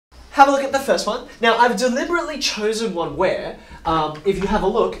have a look at the first one. Now, I've deliberately chosen one where, if you have a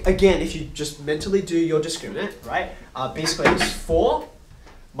look, again, if you just mentally do your discriminant, right? B squared is 4,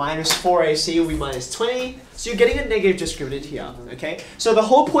 minus 4ac will be minus 20. So you're getting a negative discriminant here, okay? So the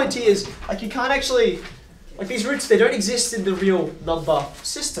whole point here is, like, you can't actually, like, these roots, they don't exist in the real number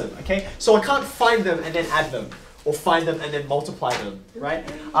system, okay? So I can't find them and then add them, or find them and then multiply them, right?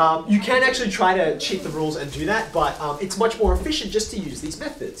 You can actually try to cheat the rules and do that, but it's much more efficient just to use these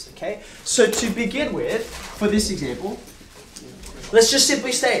methods, okay? So to begin with, for this example, let's just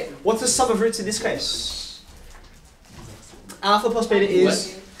simply state, what's the sum of roots in this case? Alpha plus beta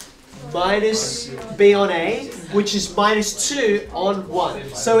is minus b on a, which is minus 2 on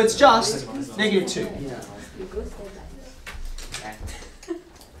 1. So it's just negative 2.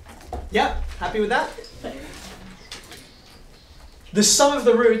 Yep, happy with that? The sum of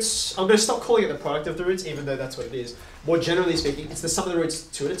the roots, I'm going to stop calling it the product of the roots, even though that's what it is. More generally speaking, it's the sum of the roots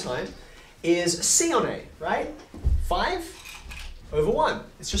 2 at a time, is c on a, right? 5 over 1.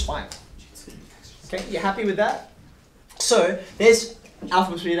 It's just 5. Okay, you happy with that? So, there's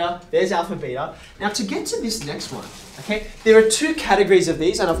alpha plus beta, there's alpha beta. Now to get to this next one, okay, there are 2 categories of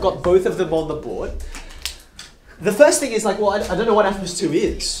these, and I've got both of them on the board. The first thing is like, well, I don't know what alpha plus 2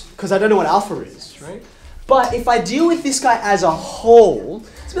 is, because I don't know what alpha is, right? But if I deal with this guy as a whole,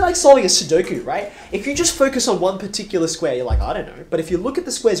 it's a bit like solving a Sudoku, right? If you just focus on one particular square, you're like, I don't know. But if you look at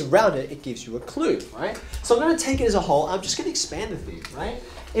the squares around it, it gives you a clue, right? So I'm going to take it as a whole. I'm just going to expand the thing, right?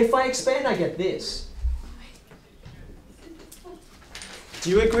 If I expand, I get this. Do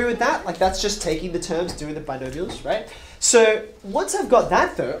you agree with that? Like, that's just taking the terms, doing the binomials, right? So once I've got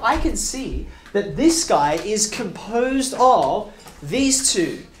that, though, I can see that this guy is composed of these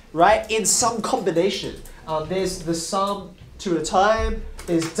two, right, in some combination. There's the sum 2 at a time,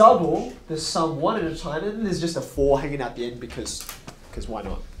 there's double, there's sum 1 at a time, and then there's just a 4 hanging out the end because why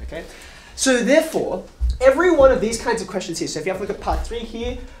not, okay? So therefore, every one of these kinds of questions here, so if you have to look at part 3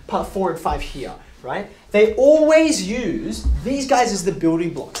 here, part 4 and 5 here, right? They always use these guys as the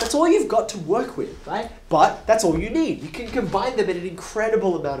building blocks. That's all you've got to work with, right? But that's all you need. You can combine them in an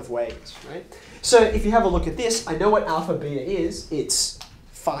incredible amount of ways, right? So if you have a look at this, I know what alpha beta is. It's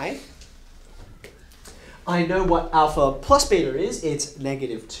 5. I know what alpha plus beta is. It's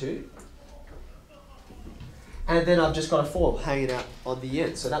negative 2. And then I've just got a 4 hanging out on the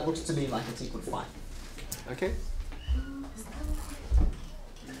end. So that looks to me like it's equal to 5. Okay?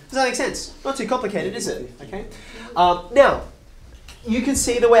 Does that make sense? Not too complicated, is it? Okay. Now, you can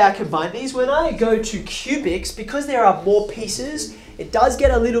see the way I combine these. When I go to cubics, because there are more pieces, it does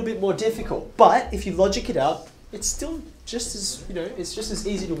get a little bit more difficult. But if you logic it up, it's still just as, you know, it's just as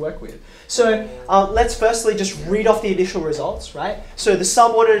easy to work with. So let's firstly just read off the initial results, right? So the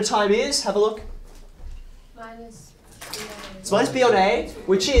sum 1 at a time is, have a look. Minus b on a. It's minus b on a,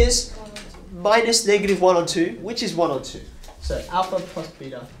 which is minus negative 1 on 2, which is 1 on 2. So alpha plus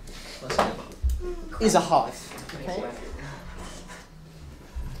beta plus gamma is a half. Okay.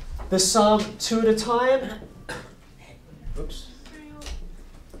 The sum 2 at a time, oops,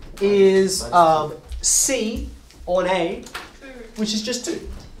 is c on a, which is just 2.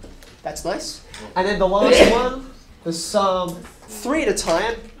 That's nice. And then the last one, the sum 3 at a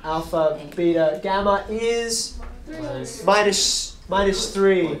time, alpha, beta, gamma, is minus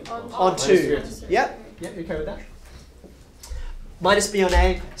 3 on 2. Yep, you okay with that? Minus b on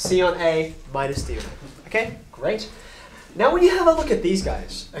a, c on a, minus d on a. Okay, great. Now when you have a look at these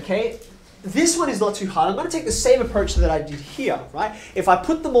guys, okay, this one is not too hard. I'm going to take the same approach that I did here, right? If I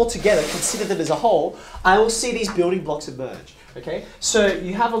put them all together, consider them as a whole, I will see these building blocks emerge, okay? So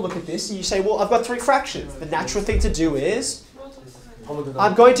you have a look at this and you say, well, I've got 3 fractions. The natural thing to do is,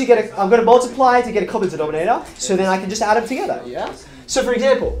 I'm going to multiply to get a common denominator, so then I can just add them together, yeah? So for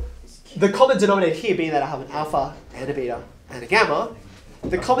example, the common denominator here being that I have an alpha and a beta and a gamma,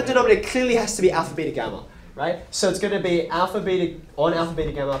 the common denominator clearly has to be alpha, beta, gamma. Right? So it's going to be alpha beta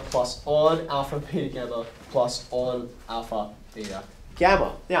gamma plus on alpha beta gamma plus on alpha beta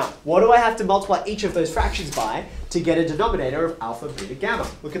gamma. Now, what do I have to multiply each of those fractions by to get a denominator of alpha beta gamma?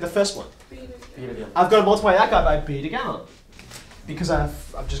 Look at the first one. I've got to multiply that guy by beta gamma because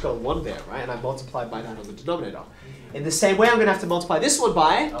I've just got 1 there, right? And I multiplied by that on the denominator. In the same way, I'm going to have to multiply this one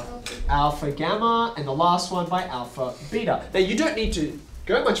by alpha gamma and the last one by alpha beta. Now, you don't need to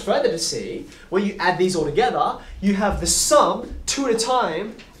go much further to see, when you add these all together, you have the sum 2 at a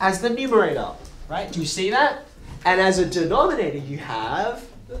time as the numerator, right? Do you see that? And as a denominator, you have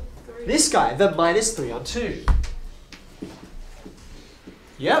this guy, the minus 3 on 2.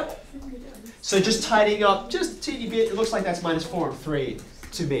 Yep. So just tidying up just a teeny bit, it looks like that's minus 4 on 3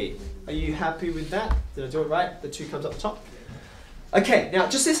 to me. Are you happy with that? Did I do it right? The 2 comes up the top. Okay, now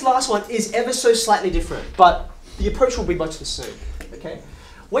just this last one is ever so slightly different, but the approach will be much the same. Okay,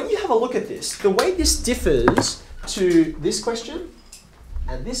 when you have a look at this, the way this differs to this question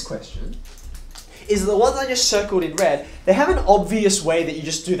and this question is the ones I just circled in red, they have an obvious way that you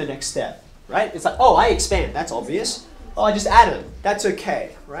just do the next step, right? It's like, oh, I expand, that's obvious. Oh, I just add them, that's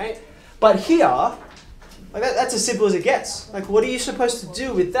okay, right? But here, like that's as simple as it gets. Like, what are you supposed to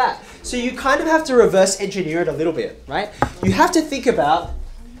do with that? So you kind of have to reverse engineer it a little bit, right? You have to think about,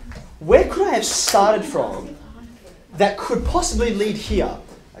 where could I have started from that could possibly lead here,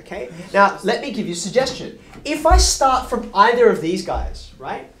 okay? Now, let me give you a suggestion. If I start from either of these guys,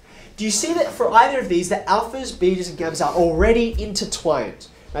 right? Do you see that for either of these, the alphas, betas, and gammas are already intertwined,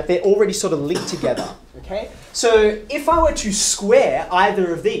 right? They're already sort of linked together, okay? So if I were to square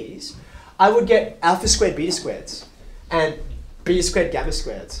either of these, I would get alpha squared beta squareds, and beta squared gamma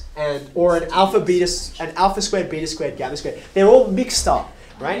squareds, or an alpha squared beta squared gamma squared. They're all mixed up,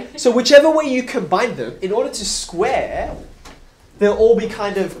 right? So whichever way you combine them, in order to square, they'll all be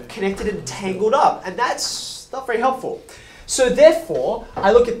kind of connected and tangled up, and that's not very helpful. So therefore,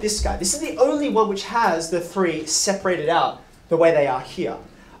 I look at this guy. This is the only one which has the three separated out the way they are here.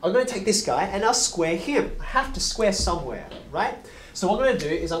 I'm going to take this guy and I'll square him. I have to square somewhere, right? So what I'm going to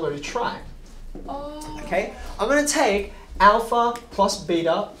do is I'm going to try. Okay, I'm going to take alpha plus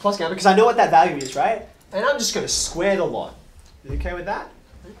beta plus gamma, because I know what that value is, right? And I'm just going to square the lot. You okay with that?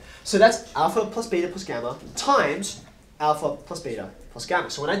 So that's alpha plus beta plus gamma times alpha plus beta plus gamma.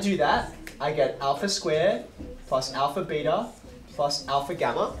 So when I do that, I get alpha squared plus alpha beta plus alpha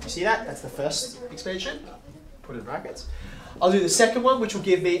gamma. You see that? That's the first expansion. Put it in brackets. I'll do the second one, which will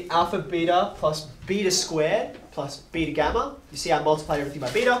give me alpha beta plus beta squared plus beta gamma. You see I multiply everything by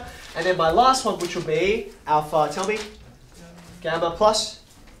beta. And then my last one, which will be alpha, tell me, gamma plus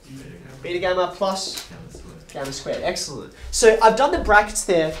beta gamma plus gamma squared. Excellent. So I've done the brackets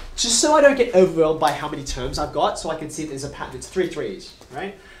there just so I don't get overwhelmed by how many terms I've got, so I can see there's a pattern. It's 3 threes,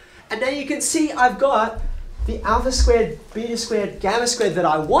 right? And now you can see I've got the alpha squared, beta squared, gamma squared that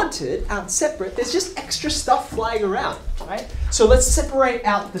I wanted out separate. There's just extra stuff flying around, right? So let's separate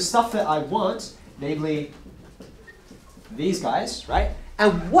out the stuff that I want, namely these guys, right?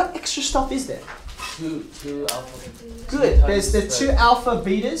 And what extra stuff is there? Two alpha. Good. There's the 2 alpha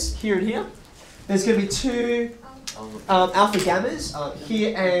betas here and here. There's going to be 2 alpha gammas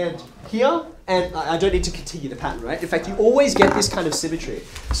here and here. And I don't need to continue the pattern, right? In fact, you always get this kind of symmetry.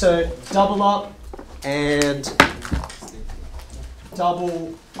 So double up and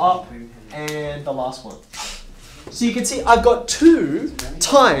double up and the last one. So you can see I've got 2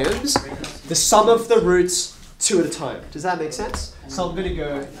 times the sum of the roots 2 at a time. Does that make sense? So I'm going to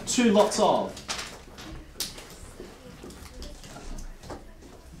go 2 lots of.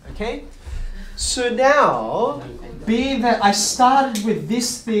 Okay? So now, being that I started with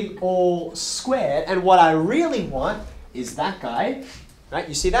this thing all squared, and what I really want is that guy, right?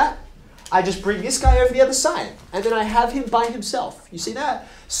 You see that? I just bring this guy over the other side, and then I have him by himself. You see that?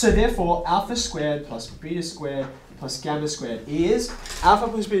 So therefore, alpha squared plus beta squared plus gamma squared is alpha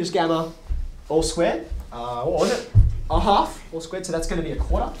plus beta gamma all squared. What was it? A half all squared, so that's going to be a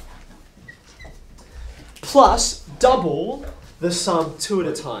quarter. Plus double the sum 2 at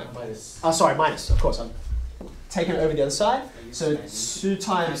a time. Minus, of course. I'm taking it over the other side. So 2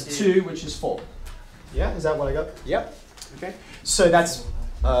 times 2, which is 4. Yeah, is that what I got? Yep. Okay. So that's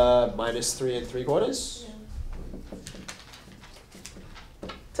minus 3 3/4.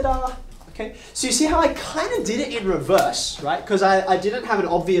 Ta-da! Okay. So you see how I kind of did it in reverse, right? Because I didn't have an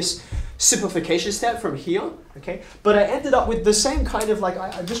obvious simplification step from here, okay? But I ended up with the same kind of like,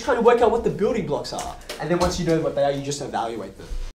 I'm just trying to work out what the building blocks are. And then once you know what they are, you just evaluate them.